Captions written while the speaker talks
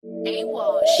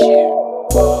AWOL shit.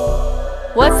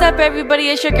 What's up, everybody?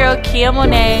 It's your girl Kia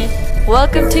Monet.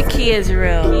 Welcome to Kia's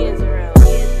Room.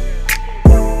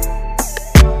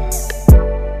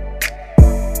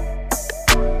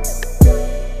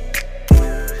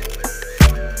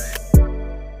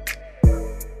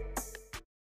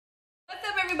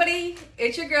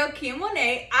 It's your girl Kia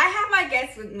Monet. I have my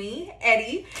guest with me,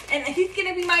 Eddie, and he's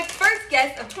gonna be my first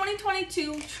guest of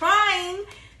 2022 trying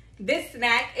this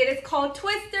snack. It is called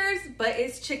Twisters, but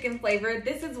it's chicken flavored.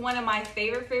 This is one of my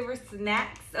favorite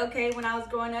snacks, okay, when I was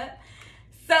growing up.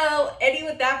 So, Eddie,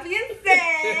 with that being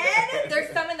said,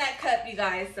 there's some in that cup, you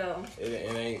guys, so.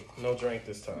 It ain't no drink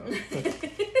this time.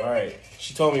 All right,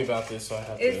 she told me about this, so I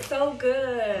have to. It's so good.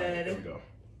 Right, here we go.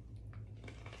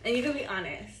 And you can be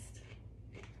honest.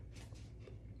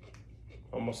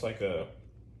 Almost like a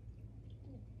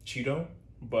Cheeto,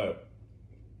 but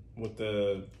with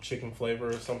the chicken flavor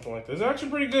or something like that. It's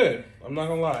actually pretty good. I'm not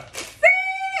gonna lie.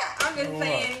 I'm just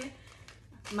saying,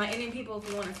 my Indian people, if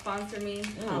you want to sponsor me,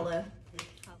 holla.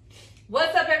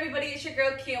 What's up, everybody? It's your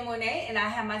girl Kia Monet, and I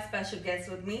have my special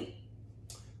guest with me,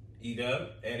 E-Dub,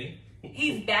 Eddie.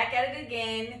 He's back at it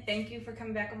again. Thank you for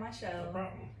coming back on my show. No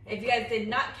problem. If you guys did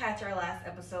not catch our last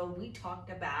episode, we talked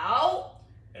about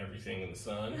Everything in the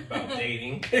sun, about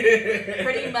dating.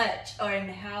 pretty much, and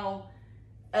how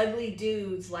ugly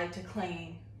dudes like to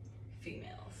claim females.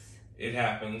 It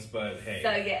happens, but hey,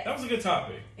 So, yeah. that was a good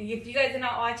topic. If you guys did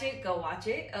not watch it, go watch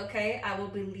it, okay? I will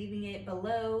be leaving it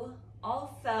below.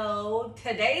 Also,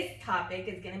 today's topic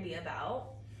is going to be about...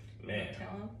 Man,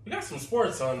 we got some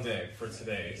sports on deck for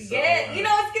today. So, yeah, you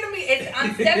know, it's going to be...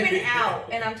 I'm stepping out,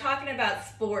 and I'm talking about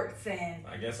sports, and...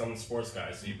 I guess I'm the sports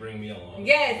guy, so you bring me along.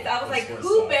 Yes, I was like,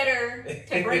 who talk. better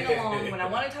to bring along when I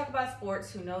want to talk about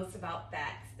sports, who knows about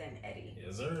facts than Eddie?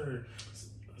 Yes, sir.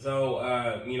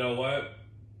 So, you know what?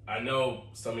 I know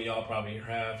some of y'all probably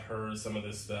have heard some of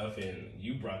this stuff, and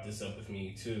you brought this up with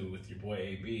me too, with your boy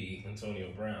AB,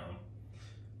 Antonio Brown.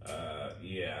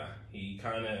 Yeah, he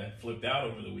kind of flipped out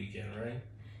over the weekend, right?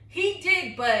 He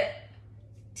did, but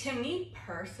to me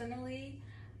personally,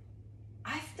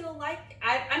 I still like...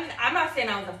 I'm not saying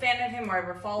I was a fan of him or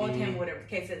ever followed him, whatever the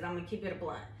case is. I'm going to keep it a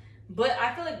blunt. But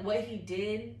I feel like what he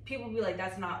did, people be like,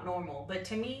 that's not normal. But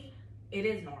to me, it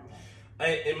is normal.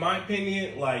 In my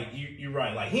opinion, like, you're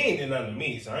right. Like, he ain't did nothing to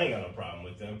me, so I ain't got no problem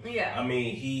with him. Yeah. I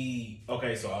mean,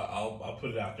 okay, so I'll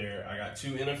put it out there. I got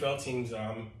two NFL teams.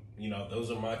 You know, those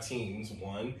are my teams.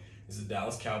 One is the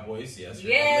Dallas Cowboys. Yes.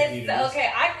 Okay.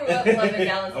 I grew up loving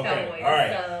Dallas okay. Cowboys. All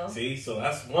right. So. See, so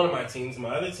that's one of my teams.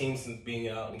 My other team, since being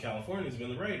out in California, has been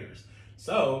the Raiders.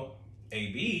 So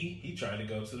AB, he tried to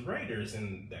go to the Raiders,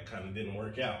 and that kind of didn't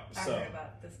work out. I heard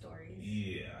about the stories.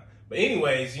 Yeah. But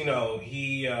anyways, you know,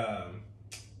 he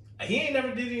ain't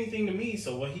never did anything to me.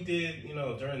 So what he did, you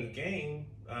know, during the game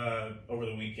over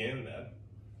the weekend,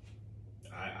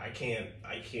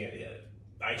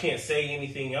 I can't say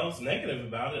anything else negative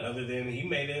about it other than he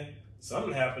made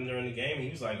something happen during the game. He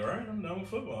was like, all right, I'm done with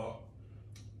football.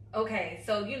 Okay,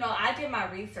 so, you know, I did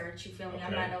my research, you feel me? Okay.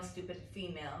 I'm not no stupid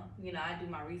female. You know, I do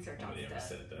my research on Nobody ever stuff.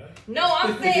 said that. No,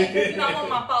 I'm saying, you know, I want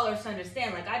my followers to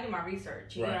understand. Like, I do my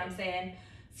research, you know what I'm saying?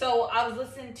 So, I was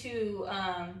listening to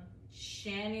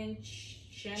Shannon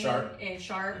Sharp. and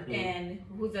Sharp, and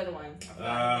who's the other one?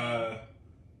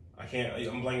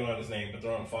 I'm blanking on his name, but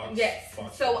they're on Fox. Yes.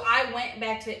 Fox. So I went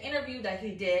back to the interview that he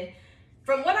did.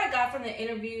 From what I got from the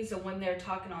interviews and when they're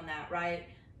talking on that, right,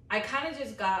 I kind of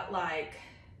just got like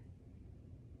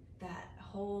that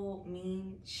whole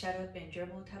mean shut up and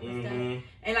dribble type of stuff.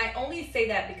 And I only say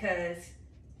that because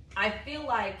I feel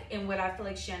like, and what I feel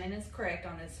like Shannon is correct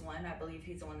on this one, I believe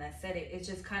he's the one that said it, it's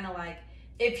just kind of like,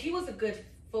 if he was a good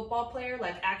football player,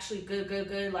 like actually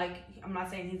good, like, I'm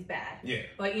not saying he's bad. Yeah.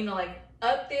 But, you know, like,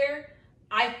 up there,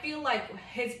 I feel like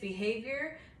his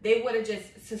behavior, they would have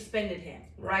just suspended him,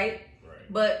 right?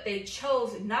 But they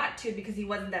chose not to because he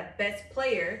wasn't that best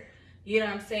player, you know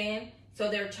what I'm saying? So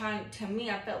they're trying, to me,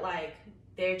 I felt like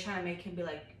they're trying to make him be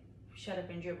like, shut up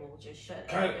and dribble, just shut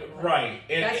up. Right.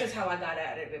 And that's just how I got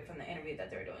out of it from the interview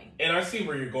that they're doing. And I see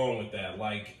where you're going with that.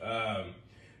 Like,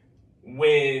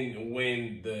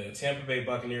 when the Tampa Bay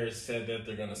Buccaneers said that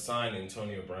they're going to sign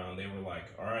Antonio Brown, they were like,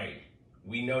 all right,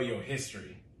 we know your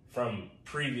history from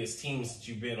previous teams that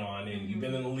you've been on, and you've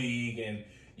been in the league, and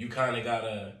you kind of got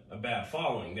a bad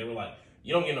following. They were like,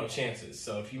 you don't get no chances.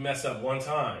 So if you mess up one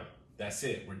time, that's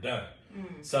it. We're done.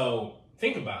 So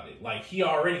think about it. Like, he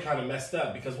already kind of messed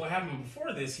up because what happened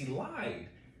before this, he lied.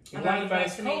 He lied about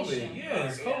his COVID. Yeah,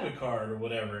 his COVID card or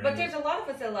whatever. But there's a lot of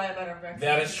us that lie about our vaccination.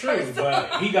 That is true,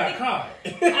 but he got caught. I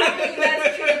mean,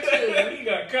 that's true, too. He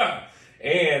got caught.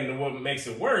 And what makes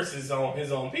it worse is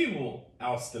his own people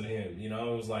ousted him. You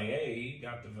know, it was like, hey, he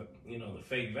got the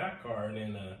fake VAC card,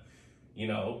 and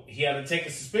he had to take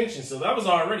a suspension. So that was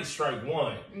already strike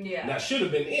one. Yeah, that should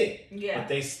have been it. Yeah, but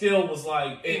they still was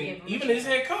like, and even his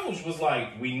head coach was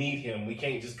like, we need him. We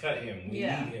can't just cut him. We need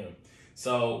him.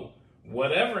 So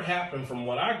whatever happened, from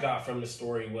what I got from the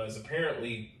story, was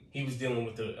apparently he was dealing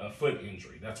with a foot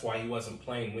injury. That's why he wasn't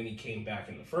playing when he came back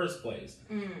in the first place.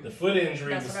 The foot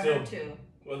injury was still,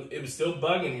 it was still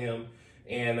bugging him,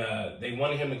 and they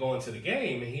wanted him to go into the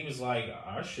game, and he was like,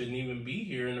 I shouldn't even be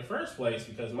here in the first place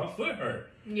because my foot hurt.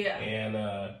 Yeah.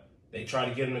 And they tried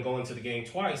to get him to go into the game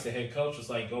twice. The head coach was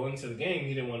like, go into the game.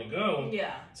 He didn't want to go.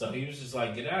 Yeah. So he was just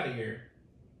like, get out of here.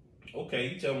 Okay,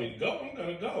 you tell me to go, I'm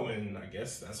going to go. And I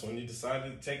guess that's when he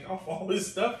decided to take off all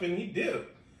his stuff, and he did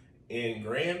in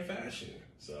grand fashion.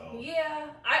 So yeah,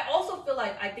 I also feel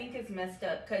like, I think it's messed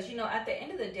up because, at the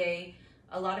end of the day,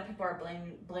 a lot of people are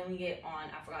blaming it on,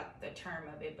 I forgot the term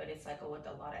of it, but it's like with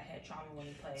a lot of head trauma when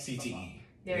you play CTE. football.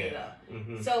 There you go.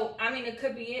 Mm-hmm. So, I mean, it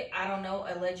could be it. I don't know.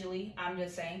 Allegedly, I'm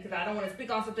just saying, because I don't want to speak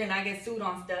on something and I get sued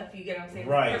on stuff. You get what I'm saying?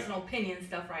 Right. Personal opinion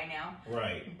stuff right now.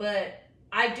 Right. But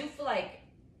I do feel like,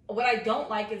 what I don't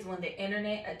like is when the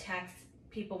internet attacks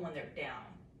people when they're down.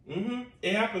 Mm-hmm.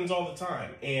 It happens all the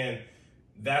time. And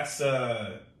that's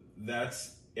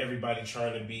everybody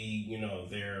trying to be,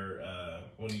 their,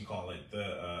 what do you call it?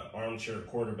 The armchair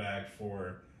quarterback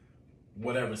for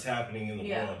whatever's happening in the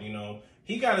world,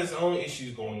 He got his own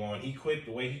issues going on. He quit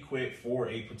the way he quit for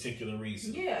a particular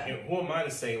reason. Yeah. And who am I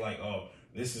to say, like, oh,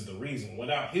 this is the reason,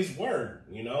 without his word,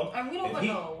 And we don't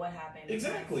know what happened.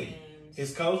 Exactly.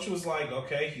 His coach was like,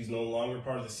 okay, he's no longer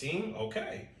part of the team.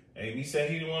 Okay. AB said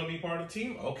he didn't want to be part of the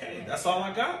team. Okay. That's all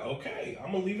I got. Okay.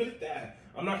 I'm going to leave it at that.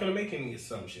 I'm not going to make any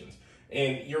assumptions.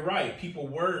 And you're right. People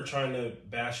were trying to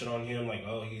bash it on him, like,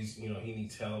 oh, he's, he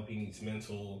needs help. He needs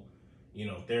mental,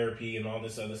 therapy and all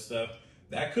this other stuff.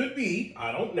 That could be.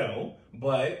 I don't know.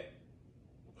 But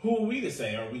who are we to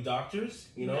say? Are we doctors?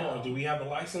 No. Or do we have a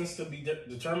license to be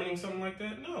determining something like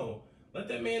that? No. Let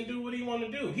that man do what he want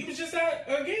to do. He was just at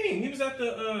a game. He was at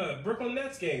the Brooklyn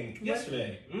Nets game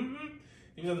yesterday. Mm-hmm.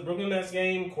 He was at the Brooklyn Nets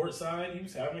game, courtside. He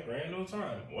was having a grand old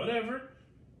time. Whatever.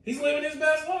 He's living his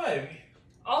best life.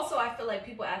 Also, I feel like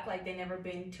people act like they never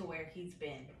been to where he's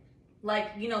been.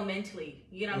 Like, mentally.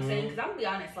 You know what I'm saying? Because I'm going to be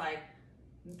honest, like,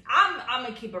 I'm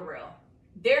going to keep it real.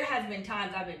 There has been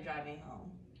times I've been driving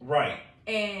home. Right.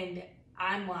 And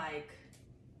I'm like,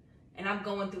 and I'm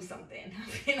going through something.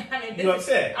 You're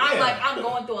upset. I'm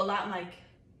going through a lot. I'm like,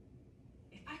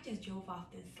 if I just drove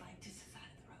off this, just the side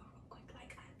of the road real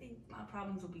quick, I think my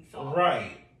problems will be solved.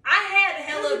 Right. I had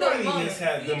hella good moments.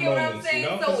 You get what I'm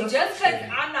saying? So just because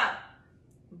I'm not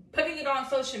putting it on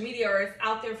social media or it's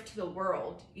out there to the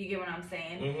world, you get what I'm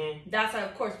saying? Mm-hmm. That's why,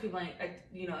 of course, people ain't,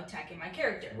 attacking my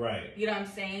character. Right. You know what I'm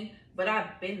saying? But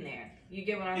I've been there. You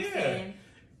get what I'm saying?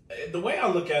 The way I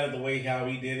look at it, the way how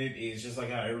he did it, is just like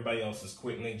how everybody else is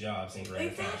quitting their jobs in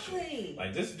grand fashion.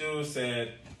 Like, this dude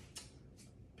said,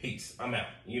 peace, I'm out,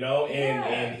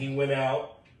 and he went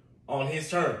out on his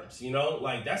terms,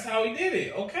 like, that's how he did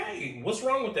it. Okay, what's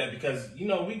wrong with that? Because,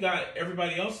 we got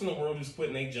everybody else in the world who's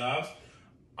quitting their jobs.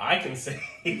 I can say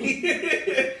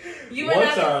you went out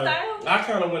in style? I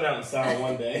kind of went out in style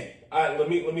one day. Let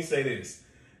me say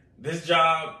this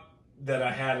job that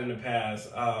I had in the past,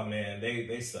 oh man,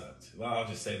 they sucked. Well, I'll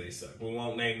just say they sucked. We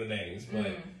won't name the names, but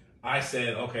I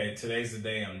said, okay, today's the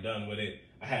day, I'm done with it.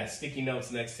 I had sticky notes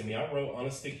next to me. I wrote on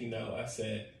a sticky note, I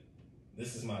said,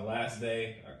 this is my last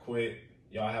day, I quit,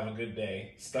 y'all have a good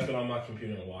day. Stuck it on my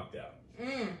computer and walked out.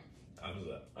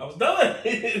 I was done.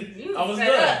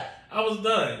 I was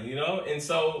done, and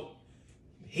so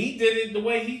he did it the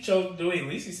way he chose to do it. At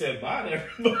least he said bye to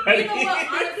everybody. You know what?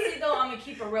 Honestly, though, I'm going to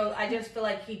keep it real. I just feel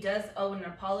like he does owe an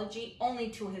apology only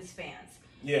to his fans.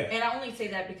 Yeah. And I only say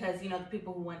that because, the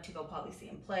people who went to go probably see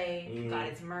him play, got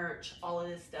his merch, all of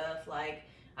this stuff. Like,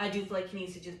 I do feel like he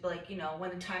needs to just be like, when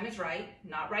the time is right,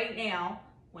 not right now,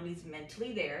 when he's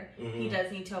mentally there, he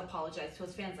does need to apologize to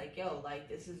his fans. Like, yo,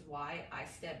 this is why I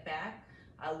stepped back.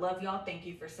 I love y'all. Thank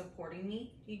you for supporting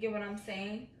me. You get what I'm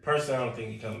saying? Personally, I don't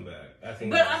think he's coming back.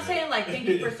 But I'm saying, thank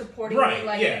you for supporting me. You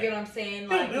get what I'm saying?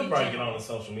 He'll probably get on the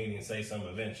social media and say something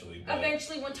eventually. But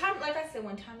eventually, when time, like I said,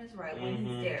 when time is right, when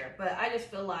he's there. But I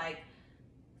just feel like,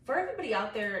 for everybody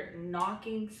out there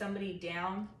knocking somebody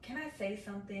down, can I say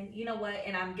something? You know what?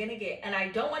 And I'm going to get, and I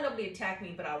don't want nobody to attack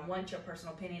me, but I want your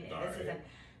personal opinion. And this is an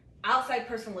outside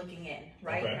person looking in,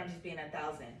 right? Okay. And I'm just being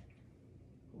 1,000.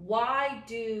 Why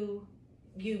do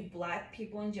you black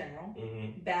people in general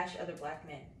bash other black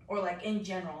men or like in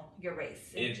general your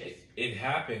race? It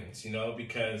happens, you know,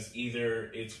 because either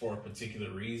it's for a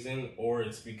particular reason or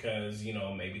it's because, you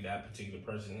know, maybe that particular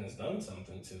person has done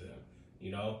something to them,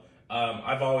 you know.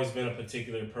 I've always been a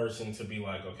particular person to be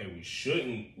like, okay, we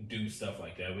shouldn't do stuff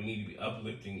like that. We need to be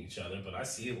uplifting each other. But I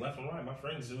see it left and right. My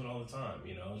friends do it all the time.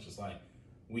 You know, it's just like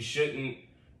we shouldn't,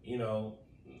 you know,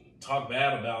 talk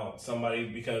bad about somebody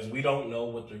because we don't know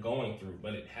what they're going through.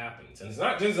 But it happens. And it's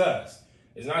not just us.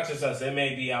 It's not just us. It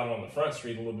may be out on the front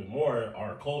street a little bit more,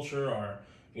 our culture, our,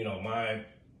 you know, my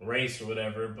race or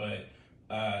whatever. But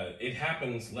it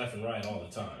happens left and right all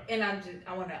the time. And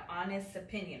I want an honest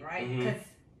opinion, right? Because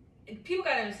people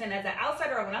gotta understand, as an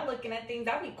outsider, when I'm looking at things,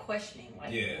 I'll be questioning,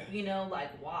 like, you know,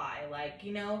 like, why? Like,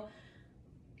 you know,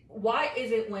 why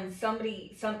is it when some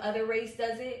other race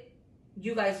does it,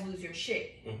 you guys lose your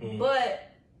shit,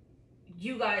 but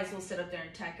you guys will sit up there and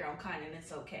attack your own kind, and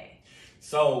it's okay?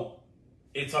 So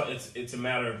it's a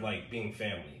matter of like being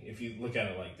family. If you look at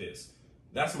it like this,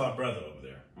 that's my brother over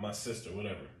there, my sister,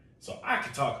 whatever. So I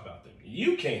can talk about them.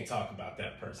 You can't talk about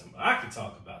that person, but I can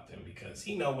talk about them because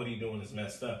he know what he doing is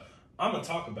messed up. I'm gonna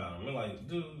talk about him. I'm like,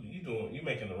 dude, you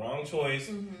making the wrong choice.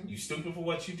 You stupid for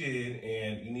what you did,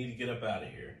 and you need to get up out of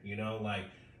here. You know, like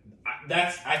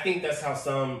I think that's how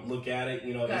some look at it.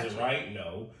 You know, is it right?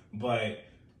 No, but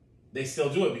they still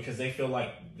do it because they feel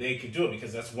like they could do it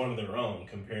because that's one of their own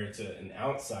compared to an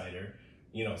outsider,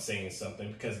 you know, saying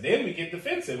something, because then we get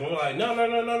defensive and we're like,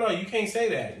 no, you can't say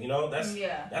that. You know, that's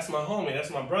my homie, that's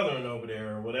my brother over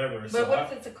there or whatever. But so what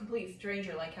if it's a complete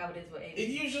stranger, like how it is with Aiden? It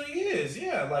usually is,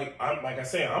 yeah. Like I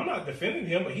say, I'm not defending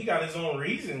him, but he got his own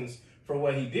reasons for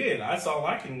what he did. That's all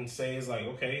I can say is like,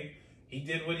 okay, he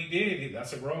did what he did.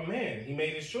 That's a grown man. He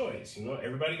made his choice. You know,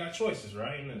 everybody got choices,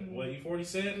 right? And what E40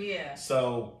 said. Yeah.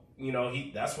 So you know,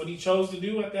 that's what he chose to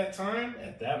do at that time,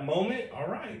 at that moment. All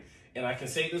right. And I can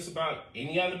say this about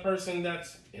any other person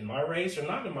that's in my race or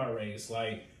not in my race.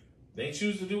 Like, they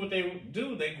choose to do what they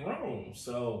do. They grown.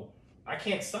 So I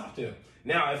can't stop them.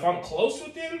 Now, if I'm close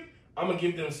with them, I'm going to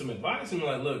give them some advice and be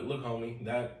like, look, homie,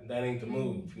 that ain't the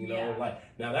move. You know, like,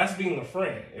 now that's being a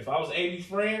friend. If I was AB's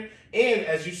friend, and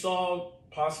as you saw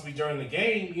possibly during the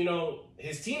game, you know,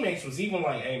 his teammates was even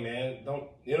like, hey, man, don't,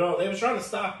 you know, they were trying to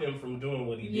stop him from doing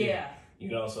what he did. Yeah. You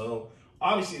know, so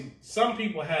obviously, some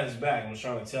people had his back and was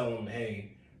trying to tell him,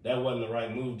 hey, that wasn't the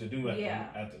right move to do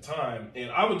at the time. And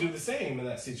I would do the same in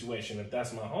that situation if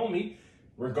that's my homie,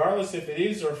 regardless if it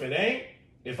is or if it ain't.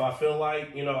 If I feel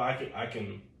like, you know, I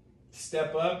can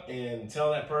step up and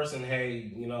tell that person,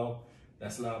 hey, you know,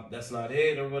 that's not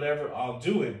it or whatever, I'll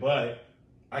do it. But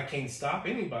I can't stop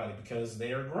anybody because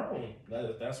they are grown.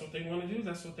 If that's what they want to do,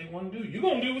 that's what they want to do. You're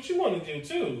going to do what you want to do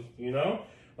too, you know?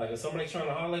 Like if somebody's trying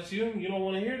to holler at you, you don't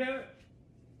want to hear that,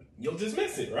 you'll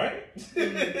dismiss it, right?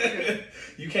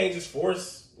 You can't just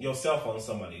force yourself on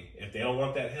somebody. If they don't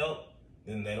want that help,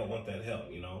 then they don't want that help,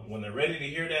 you know? When they're ready to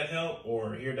hear that help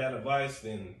or hear that advice,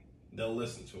 then they'll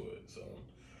listen to it. So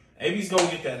AB's going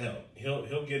to get that help.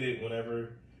 He'll get it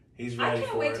whenever he's ready for it. I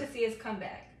can't wait to see his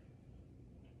comeback.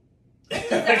 I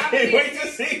can't wait to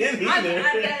see it either.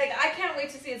 I can't wait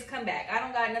to see his comeback. I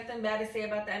don't got nothing bad to say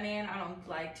about that man. I don't,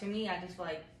 like, to me, I just feel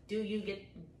like,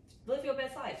 live your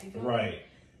best life. You feel right. Me?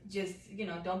 Just, you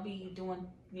know, don't be doing,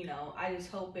 you know, I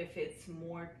just hope if it's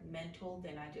more mental,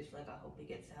 then I just feel like I hope he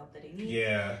gets the help that he needs.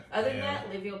 Yeah. Other than that,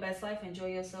 live your best life,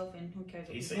 enjoy yourself, and who cares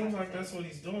what he seems like that's what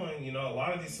he's doing. You know, a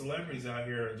lot of these celebrities out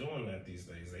here are doing that these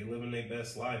days. They living their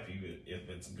best life, even if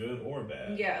it's good or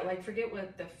bad. Yeah, like forget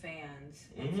what the fans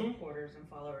and supporters and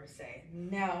followers say.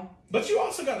 No. But you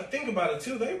also got to think about it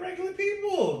too. They regular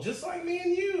people, just like me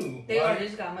and you. They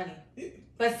just got money.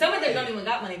 But some of them don't even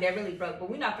got money. They're really broke. But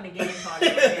we're not going to get into all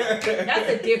that. That's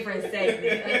a different segment,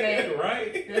 okay?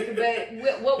 Right.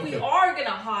 But what we are going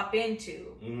to hop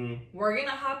into, we're going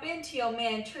to hop into your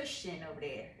man Tristan over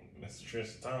there. Mr.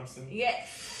 Tristan Thompson?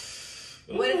 Yes.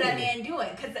 Ooh. What is that man doing?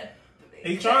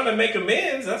 He's trying to make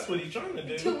amends. That's what he's trying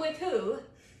to do. With who?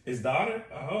 His daughter,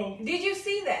 I hope. Did you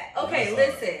see that? Okay,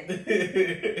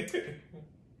 listen.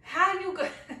 How you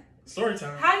going Story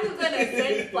time. How you going to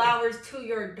send flowers to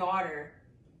your daughter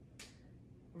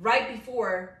right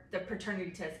before the paternity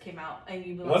test came out, and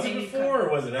you was it before or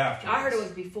was it after? I heard it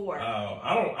was before. Oh,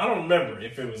 I don't remember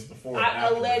if it was before or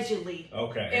after. Allegedly.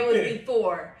 Okay. It was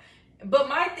before. But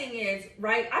my thing is,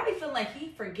 right, I be feeling like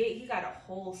he got a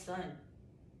whole son.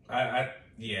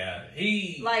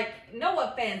 He like, no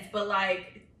offense, but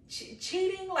like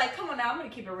cheating, like, come on now, I'm gonna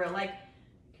keep it real. Like,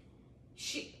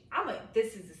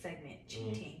 this is a segment,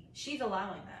 cheating. She's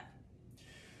allowing that.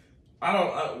 I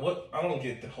don't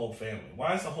get the whole family.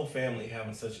 Why is the whole family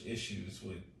having such issues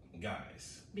with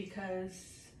guys?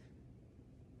 Because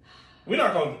we're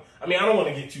not going to, I mean, I don't want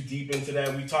to get too deep into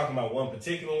that. We talking about one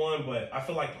particular one, but I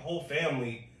feel like the whole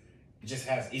family just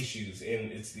has issues.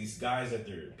 And it's these guys that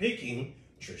they're picking,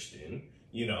 Tristan,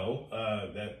 you know,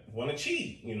 that want to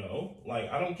cheat, you know.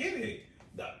 Like, I don't get it.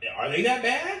 Are they that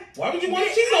bad? Why would you want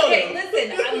to cheat on them? Okay,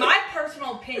 listen, my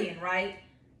personal opinion, right?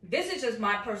 This is just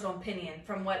my personal opinion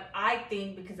from what I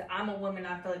think, because I'm a woman.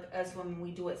 I feel like us women,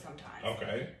 we do it sometimes.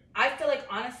 Okay. I feel like,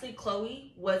 honestly,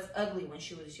 Chloe was ugly when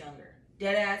she was younger.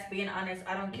 Deadass, being honest,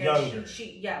 I don't care.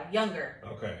 Younger. Younger.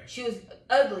 Okay. She was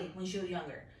ugly when she was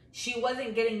younger. She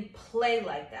wasn't getting play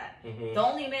like that. Mm-hmm. The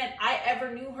only man I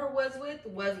ever knew her was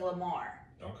Lamar.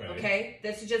 Okay?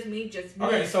 This is just me.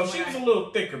 Okay, so she was a little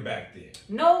thicker back then.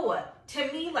 No.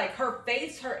 To me, like, her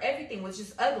face, her everything was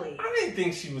just ugly. I didn't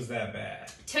think she was that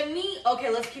bad. To me,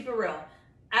 okay, let's keep it real.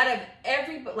 Out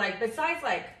of besides,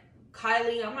 like,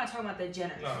 Kylie, I'm not talking about the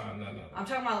Jenners. No. I'm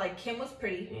talking about, like, Kim was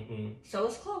pretty. Mm-hmm. So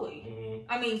was Chloe. Mm-hmm.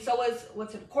 I mean, so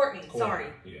was, Courtney. Sorry.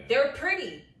 Yeah. They're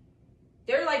pretty.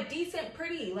 They're, like, decent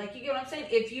pretty. Like, you get what I'm saying?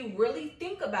 If you really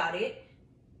think about it,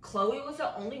 Chloe was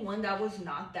the only one that was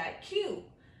not that cute.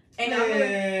 And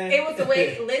it was the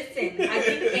way, listen, I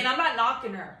think, and I'm not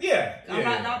knocking her. Yeah. I'm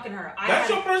not knocking her. That's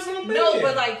your personal opinion. No,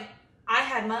 but, like, I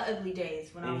had my ugly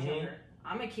days when I was Mm-hmm. younger.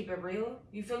 I'm gonna keep it real.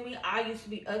 You feel me? I used to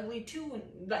be ugly too.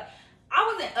 And, like,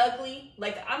 I wasn't ugly.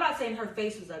 Like, I'm not saying her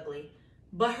face was ugly,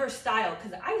 but her style.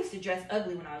 Because I used to dress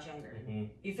ugly when I was younger. Mm-hmm.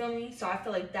 You feel me? So I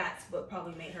feel like that's what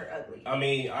probably made her ugly. I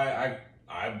mean, I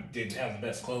didn't have the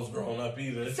best clothes growing up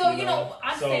either. So,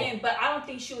 I'm saying, but I don't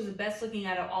think she was the best looking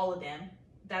out of all of them.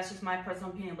 That's just my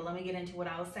personal opinion. But let me get into what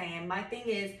I was saying. My thing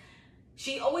is,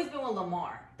 she always been with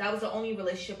Lamar. That was the only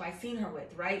relationship I seen her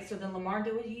with, right? So then Lamar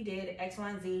did what he did, X, Y,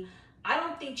 and Z. I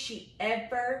don't think she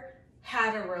ever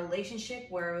had a relationship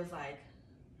where it was like,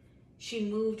 she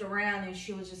moved around and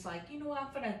she was just like, you know what,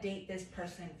 I'm gonna date this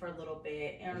person for a little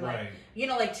bit. And right.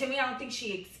 like, like, to me, I don't think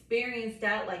she experienced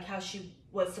that like how she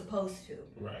was supposed to.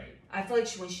 Right. I feel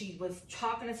like when she was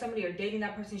talking to somebody or dating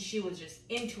that person, she was just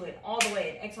into it all the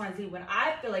way, and X, Y, and Z. When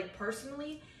I feel like,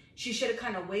 personally, she should have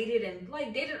kind of waited and,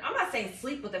 like, dated. I'm not saying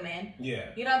sleep with a man. Yeah.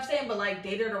 You know what I'm saying? But, like,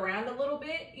 dated around a little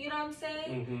bit. You know what I'm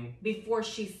saying? Mm-hmm. Before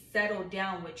she settled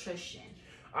down with Tristan.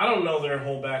 I don't know their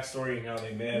whole backstory and how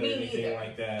they met or anything neither.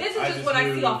 like that. This is just what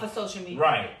I see off of social media.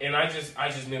 Right. And I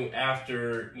just knew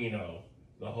after,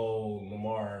 the whole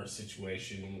Lamar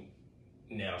situation,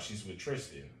 now she's with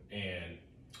Tristan.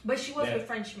 But she was with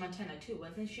French Montana, too.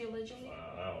 Wasn't she, allegedly?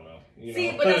 I don't know.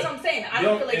 See, but that's what I'm saying. I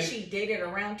don't feel like she dated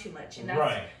around too much. And that's,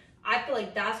 right. I feel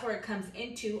like that's where it comes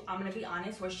into, I'm going to be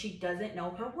honest, where she doesn't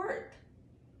know her worth.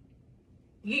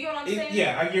 You get what I'm saying?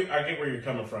 Yeah, I get where you're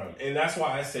coming from. And that's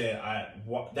why I said,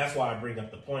 that's why I bring up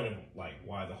the point of, like,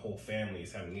 why the whole family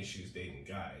is having issues dating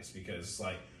guys. Because,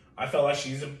 like, I felt like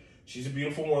she's a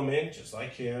beautiful woman, just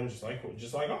like Kim, just like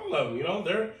all of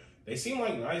them. They seem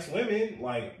like nice women.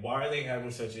 Like, why are they having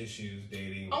such issues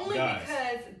dating Only guys?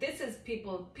 because this is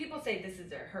people say this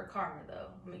is her karma, though.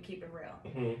 I'm going to keep it real.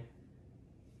 Mm-hmm.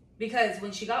 Because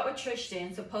when she got with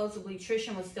Tristan, supposedly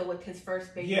Tristan was still with his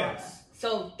first baby mama.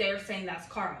 So they're saying that's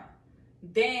karma.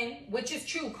 Then, which is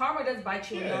true, karma does bite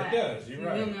you in the ass. Yeah, it does. You're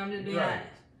right. You feel me? I'm just being honest.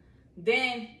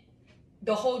 Then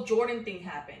the whole Jordan thing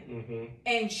happened. Mm-hmm.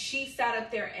 And she sat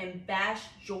up there and bashed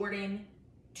Jordan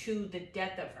to the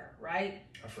death of her, right?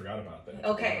 I forgot about that.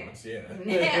 Okay.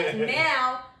 Yeah.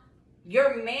 Now,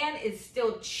 your man is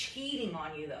still cheating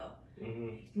on you, though.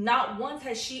 Mm-hmm. Not once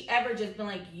has she ever just been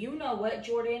like, you know what,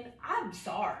 Jordan? I'm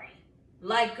sorry.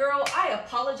 Like, girl, I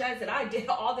apologize that I did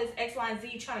all this X, Y, and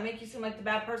Z trying to make you seem like the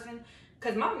bad person.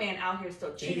 Because my man out here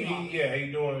still cheating on me. Yeah,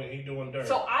 he doing dirt.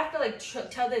 So I feel like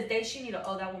till this day, she need to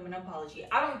owe that woman an apology.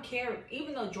 I don't care,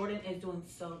 even though Jordan is doing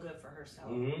so good for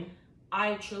herself. Mm-hmm.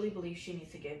 I truly believe she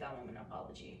needs to give that woman an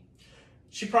apology.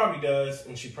 She probably does,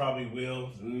 and she probably will.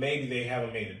 Maybe they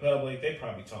haven't made it public. They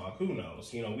probably talk. Who knows?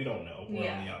 We don't know.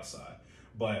 We're on the outside.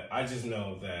 But I just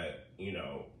know that,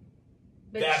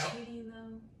 But that, cheating, though?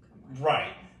 Come on.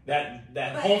 Right.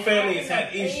 That whole family has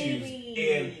had issues,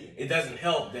 and it doesn't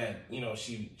help that,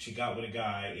 she got with a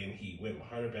guy, and he went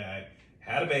behind her back,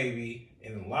 had a baby,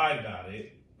 and then lied about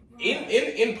it. Right.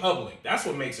 In public. That's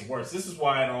what makes it worse. This is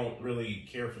why I don't really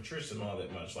care for Tristan all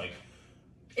that much. Like,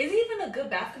 is he even a good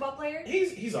basketball player?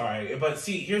 He's all right, but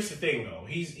see, here's the thing though.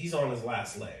 He's on his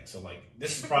last leg, so like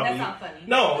this is probably that's not funny.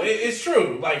 No, it's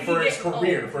true. Like for his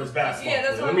career, for his basketball. Yeah,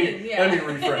 that's career. what I mean. Let me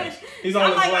refresh. He's on I'm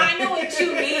his like, last. I know what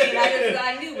you mean.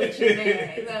 I knew what you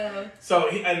meant. So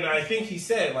and I think he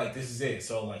said like this is it.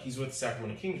 So like he's with the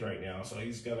Sacramento Kings right now. So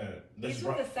he's gonna. He's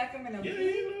with the Sacramento Kings. Yeah,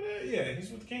 you know that. Yeah,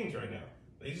 he's with the Kings right now.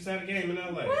 They just had a game in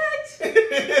LA. What? I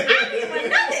didn't even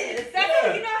know this. That's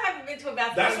how you know I haven't been to a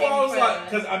basketball That's game. why I was for like, a-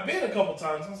 because I've been a couple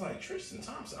times. I was like, Tristan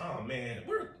Thompson. Oh man,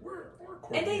 we're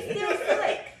and they cordial. still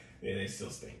suck. Yeah, they still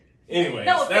stink. Anyways,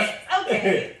 No that's offense.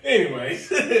 Okay. anyways,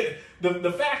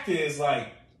 the fact is, like,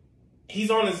 he's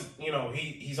on his, you know,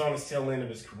 he's on his tail end of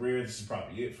his career. This is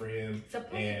probably it for him.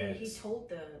 Supposedly, And- he told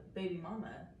the baby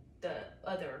mama, the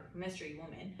other mystery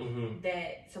woman, Mhm.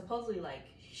 that supposedly, like,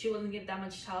 she wasn't getting that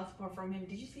much child support from him.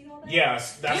 Did you see all that?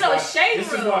 Yes, that's You know, why, shade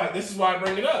this room. is why I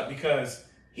bring it up, because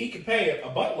he could pay a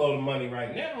buttload of money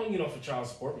right now, you know, for child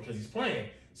support because he's playing.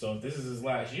 So if this is his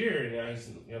last year and now he's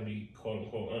gonna be quote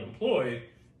unquote unemployed,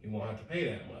 he won't have to pay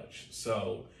that much.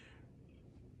 So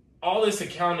all this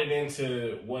accounted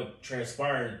into what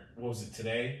transpired. What was it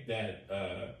today that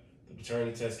the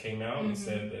paternity test came out and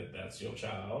said that that's your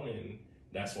child, and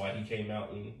that's why he came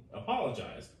out and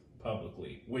apologized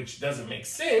publicly, which doesn't make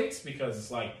sense because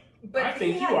it's like, But I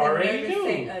think he you had the already nerve to knew.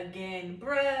 say again,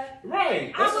 bruh.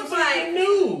 right? I That's was what I'm saying, like-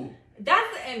 you knew.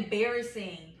 That's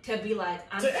embarrassing to be like,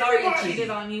 I'm To sorry I everybody. cheated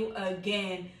on you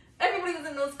again. Everybody was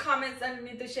in those comments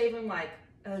underneath the shaving like,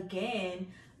 again.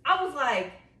 I was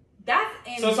like, that's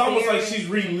embarrassing. So it's almost like she's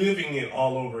reliving it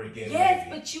all over again. Yes,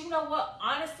 maybe. but you know what?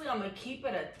 Honestly, I'm gonna keep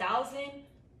it 1,000.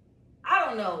 I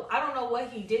don't know. I don't know what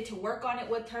he did to work on it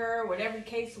with her, whatever the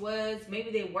case was.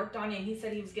 Maybe they worked on it and he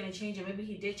said he was gonna change it. Maybe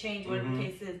he did change, whatever the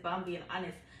case is, but I'm being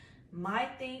honest. My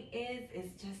thing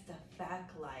is just the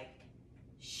fact, like,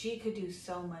 she could do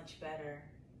so much better.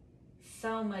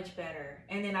 So much better.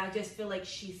 And then I just feel like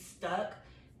she's stuck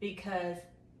because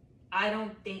I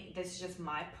don't think, this is just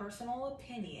my personal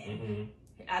opinion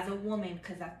as a woman,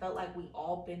 because I felt like we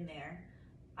all been there.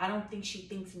 I don't think she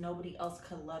thinks nobody else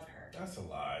could love her. That's a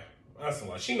lie. That's a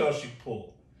lie. She knows she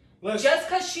pulled. Just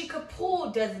because she could pull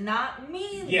does not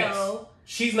mean, Yes. though,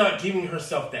 She's not giving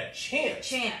herself that chance.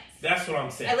 chance. That's what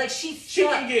I'm saying. And like she's She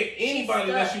stuck. can get anybody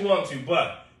She's that stuck. she wants to,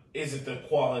 but is it the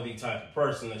quality type of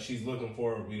person that she's looking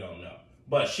for? We don't know.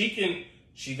 But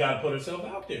she got to put herself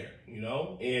out there, you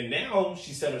know? And now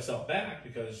she set herself back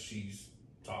because she's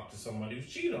talked to somebody who's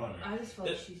cheated on her. I just feel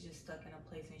like she's just stuck in a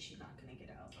place and she's not going to get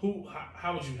out.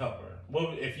 How would you help her?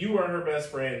 What if you were her best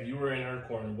friend, if you were in her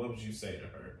corner, what would you say to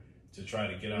her to try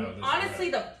to get out of this?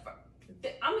 Honestly,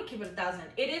 I'm going to keep it 1,000.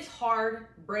 It is hard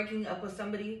breaking up with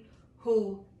somebody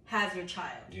who has your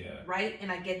child. Yeah. Right?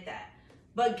 And I get that.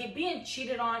 But being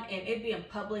cheated on and it being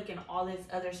public and all this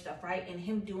other stuff, right? And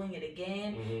him doing it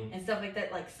again and stuff like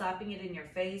that, like slapping it in your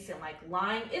face and like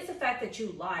lying. It's the fact that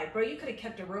you lied, bro. You could have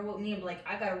kept it real with me and be like,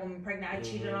 I got a woman pregnant. I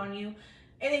cheated on you.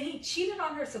 And then he cheated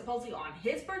on her supposedly on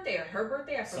his birthday or her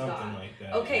birthday. I forgot. Something like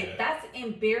that. Okay, yeah. that's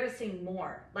embarrassing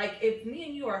more. Like if me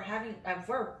and you are having at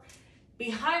work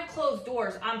behind closed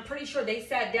doors, I'm pretty sure they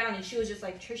sat down and she was just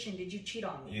like, Trishan, did you cheat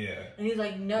on me? Yeah. And he's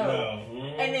like, no.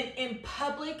 Mhm. And then in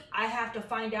public, I have to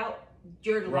find out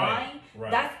you're lying. Right.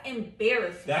 That's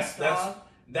embarrassing. dog.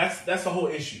 That's the whole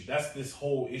issue. That's this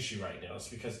whole issue right now. It's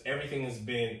because everything has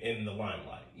been in the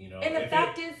limelight, you know. And the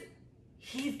fact is,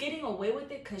 he's getting away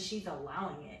with it because she's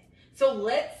allowing it. So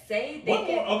let's say they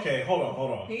Okay, hold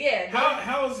on. Yeah.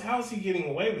 How is he getting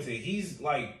away with it? He's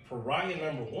like pariah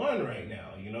number one right now.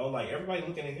 You know, like everybody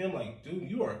looking at him like, dude,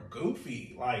 you are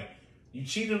goofy. Like you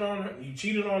cheated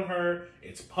on her.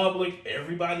 It's public.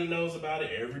 Everybody knows about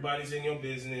it. Everybody's in your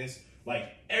business. Like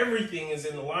everything is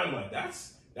in the limelight.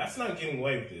 That's not getting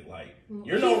away with it. Like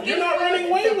you're not running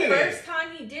away with it. The first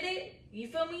time he did it, you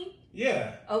feel me?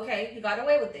 Yeah. Okay, he got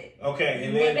away with it. Okay,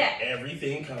 and He went then back.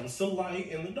 everything comes to light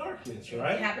in the darkness,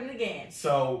 right? It happened again.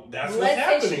 So that's what's Let's say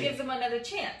happening. she gives him another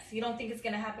chance. You don't think it's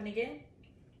gonna happen again?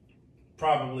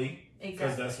 Probably. Because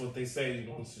Exactly. that's what they say.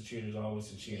 Once the cheater's always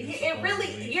the cheater. It really,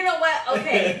 supposedly. you know what?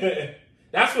 Okay.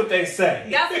 That's what they say.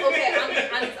 That's okay.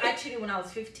 I cheated when I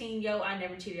was 15. Yo, I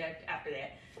never cheated after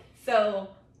that. So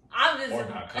I'm just. Or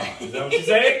got caught. Is that what you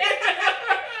say?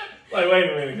 Like, wait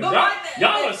a minute. 'Cause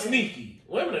y'all are sneaky.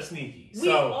 Women are sneaky. We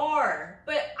are.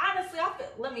 But honestly,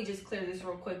 let me just clear this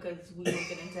real quick because we won't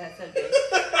get into that subject.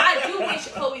 I do wish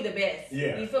Chloe the best.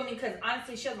 Yeah. You feel me? Because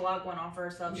honestly, she has a lot going on for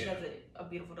herself. She Yeah. has a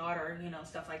beautiful daughter, you know,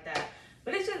 stuff like that.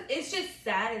 But it's just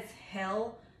sad as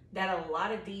hell that a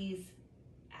lot of these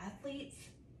athletes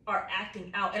are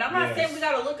acting out. And I'm not saying we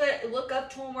gotta look up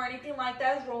to them or anything like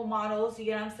that as role models. You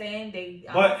get what I'm saying?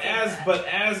 But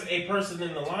as a person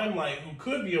in the limelight who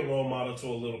could be a role model to a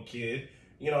little kid,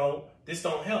 you know, this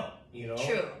don't help. You know,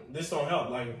 True. This don't help.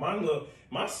 Like if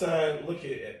my son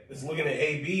is looking at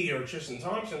AB or Tristan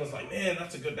Thompson, it's like, man,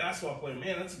 that's a good basketball player.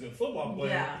 Man, that's a good football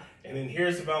player. Yeah. And then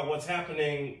hears about what's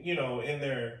happening, you know, in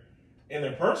their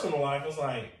personal life. It's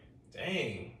like,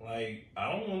 dang, like I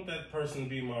don't want that person to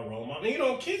be my role model. You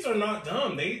know, kids are not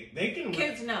dumb. They can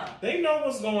Kids know. They know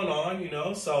what's going on. You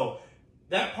know, so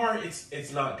that part,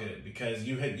 it's not good because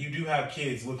you do have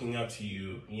kids looking up to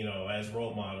you, you know, as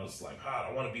role models. Like,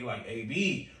 I want to be like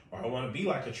AB, or I want to be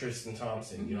like a Tristan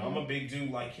Thompson. You know, I'm a big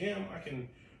dude like him. I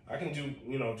can do,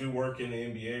 you know, do work in the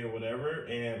NBA or whatever.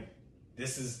 And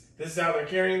this is how they're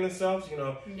carrying themselves. You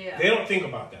know, they don't think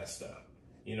about that stuff.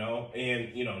 You know,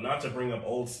 and you know, not to bring up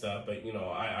old stuff, but you know,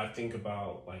 I think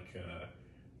about like.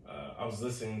 I was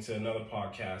listening to another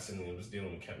podcast and it was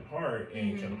dealing with Kevin Hart,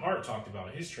 and Kevin Hart talked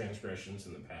about his transgressions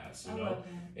in the past, you know,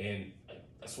 and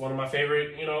that's one of my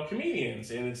favorite, you know, comedians.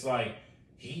 And it's like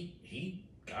he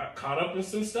got caught up in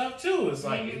some stuff too. It's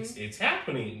like it's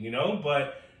happening, you know.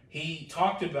 But he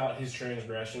talked about his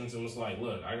transgressions and was like,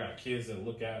 look, I got kids that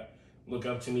look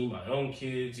up to me, my own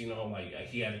kids, you know, like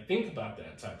he had to think about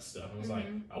that type of stuff. And it's like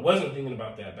I wasn't thinking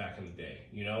about that back in the day,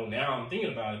 you know. Now I'm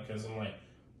thinking about it because I'm like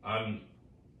I'm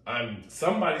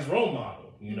somebody's role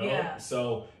model, you know? Yeah.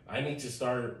 So I need to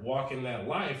start walking that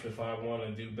life if I want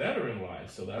to do better in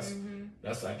life. So that's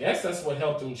I guess that's what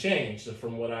helped him change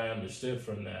from what I understood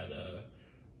from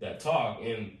that talk.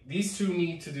 And these two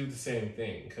need to do the same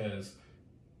thing because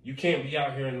you can't be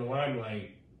out here in the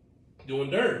limelight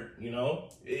doing dirt, you know?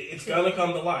 It's going to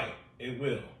come to light. It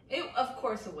will. Of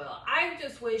course it will. I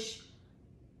just wish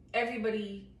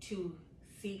everybody to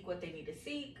seek what they need to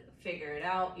seek, figure it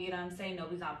out, you know what I'm saying?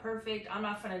 Nobody's not perfect. I'm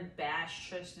not gonna bash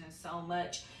Tristan so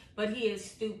much, but he is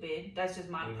stupid. That's just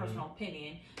my personal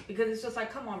opinion, because it's just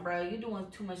like, come on, bro, you're doing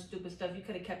too much stupid stuff. You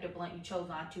could have kept it blunt. You chose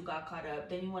not to, got caught up.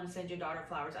 Then you want to send your daughter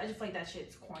flowers. I just feel like that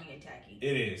shit's corny and tacky.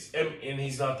 It is, and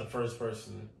he's not the first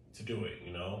person to do it,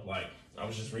 you know? Like, I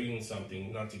was just reading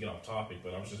something, not to get off topic,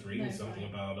 but I was just reading something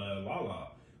about Lala.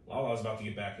 Lala's about to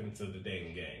get back into the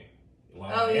dating game.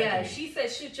 Lala Anthony. She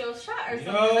said shoot your shot or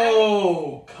something.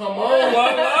 No, come on,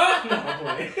 Lala.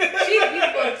 No, she's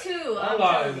beautiful too.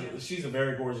 Lala, she's a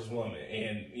very gorgeous woman,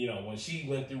 and you know when she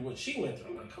went through what she went through,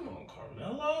 I'm like, come on,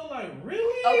 Carmelo, like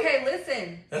really? Okay,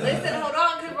 listen, hold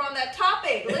on, because we're on that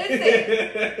topic.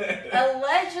 Listen,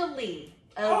 allegedly.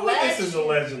 All of this is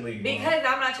allegedly. Because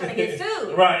I'm not trying to get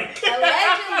sued. Right.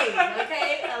 Allegedly,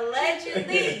 okay?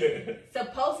 Allegedly.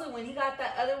 Supposedly when he got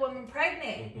that other woman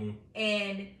pregnant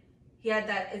and he had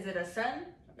that, is it a son?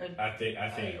 Or, I think.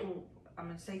 I'm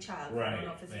going to say child. Right. I don't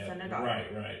know if it's a son or daughter.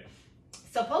 Right.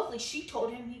 Supposedly she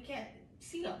told him he can't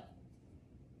see him.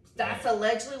 That's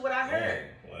allegedly what I heard.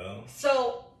 Well.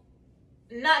 So,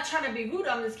 not trying to be rude,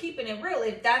 I'm just keeping it real.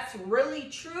 If that's really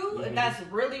true, if that's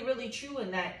really, really true,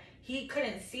 and that he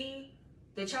couldn't see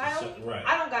the child,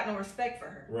 I don't got no respect for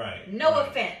her. Right. No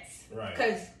offense. Right.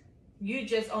 Because you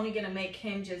just only going to make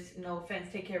him just, no offense,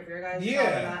 take care of your guys' child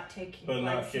and not take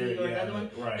feed or another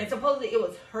one. Right. And supposedly it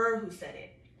was her who said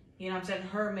it. You know what I'm saying?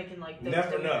 Her making like those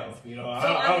never know. You know, so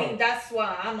I mean, that's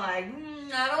why I'm like,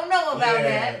 I don't know about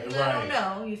that. Right. I don't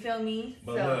know. You feel me?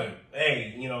 But look,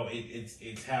 hey, you know,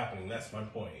 it's happening. That's my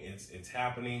point. It's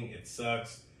happening. It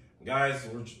sucks. Guys,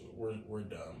 we're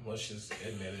dumb. Let's just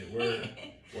admit it.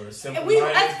 We're simple.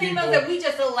 And us females, that we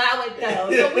just allow it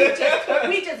though. So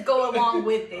we just go along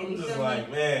with it. I'm just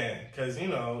like, man, because you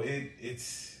know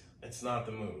it's not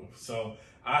the move. So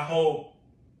I hope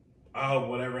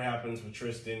whatever happens with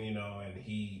Tristan, you know, and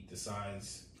he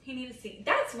decides he needs to seek.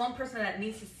 That's one person that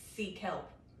needs to seek help.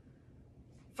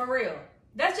 For real.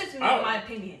 That's just me, my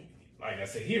opinion. Like I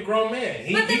said, he a grown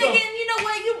man. But then again, you know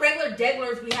what? You regular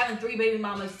degglers be having 3 baby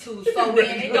mamas too. So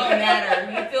man, it don't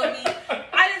matter. You feel me?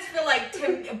 I just feel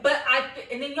like,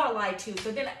 and then y'all lie too.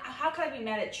 So then, how can I be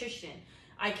mad at Tristan?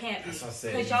 I can't be. That's what I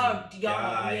said. Because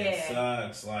y'all, it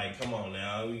sucks. Like, come on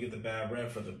now, we get the bad rep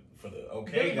for the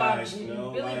okay guys. You know,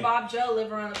 Billy Bob Joe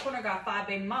live around the corner, got 5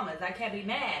 baby mamas. I can't be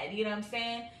mad. You know what I'm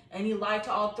saying? And he lied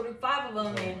to all 5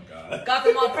 of them and got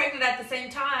them all pregnant at the same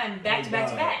time, back to back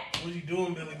to back. What are you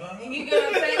doing, Billy Bob? You get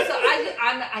what I'm saying? So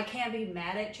I can't be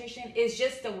mad at Tristan. It's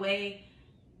just the way.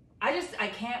 I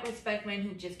can't respect men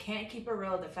who just can't keep it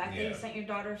real. The fact that you sent your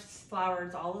daughter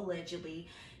flowers, all allegedly.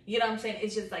 You know what I'm saying?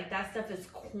 It's just like that stuff is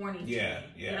corny to me.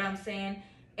 You know what I'm saying?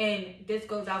 And this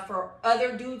goes out for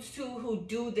other dudes too who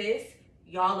do this.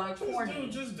 Y'all are corny.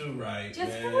 Just do right. Just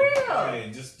man. for real.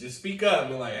 Hey, just speak up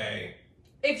and be like, hey.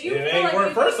 If you it ain't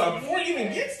working, first off, before it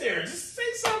even gets there, just say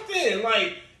something.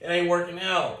 Like, it ain't working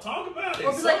out. Talk about it.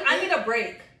 Or be like, I need a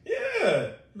break.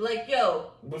 Yeah. Like,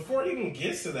 yo. Before it even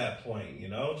gets to that point, you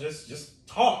know, just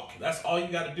talk. That's all you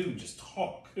got to do. Just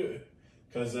talk.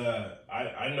 Because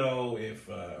I know if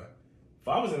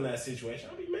I was in that situation,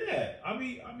 I'd be mad. I'd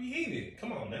be heated.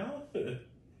 Come on now.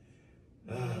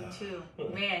 Me too.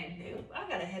 Man, I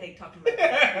got a headache talking about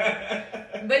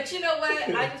that. But you know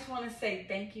what? I just want to say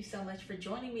thank you so much for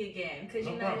joining me again. Because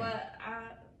you know what?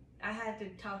 I had to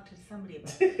talk to somebody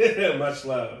about it. Much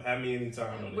love. Have me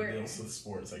anytime when We're- it deals with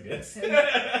sports, I guess.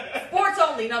 Sports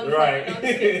only, no. Right. No, I'm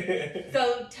just kidding.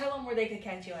 So tell them where they could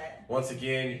catch you at. Once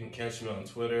again, you can catch me on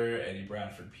Twitter, Eddie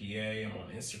Bradford PA. I'm on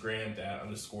Instagram,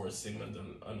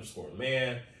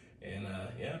 _Sigmund_man. And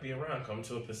yeah, be around. Come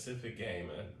to a Pacific game,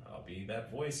 and I'll be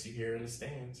that voice you hear in the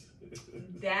stands.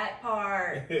 That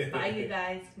part. Bye, you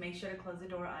guys. Make sure to close the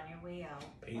door on your way out.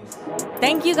 Peace.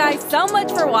 Thank you guys so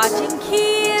much for watching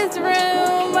Kids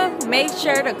Room. Make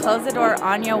sure to close the door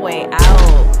on your way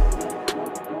out.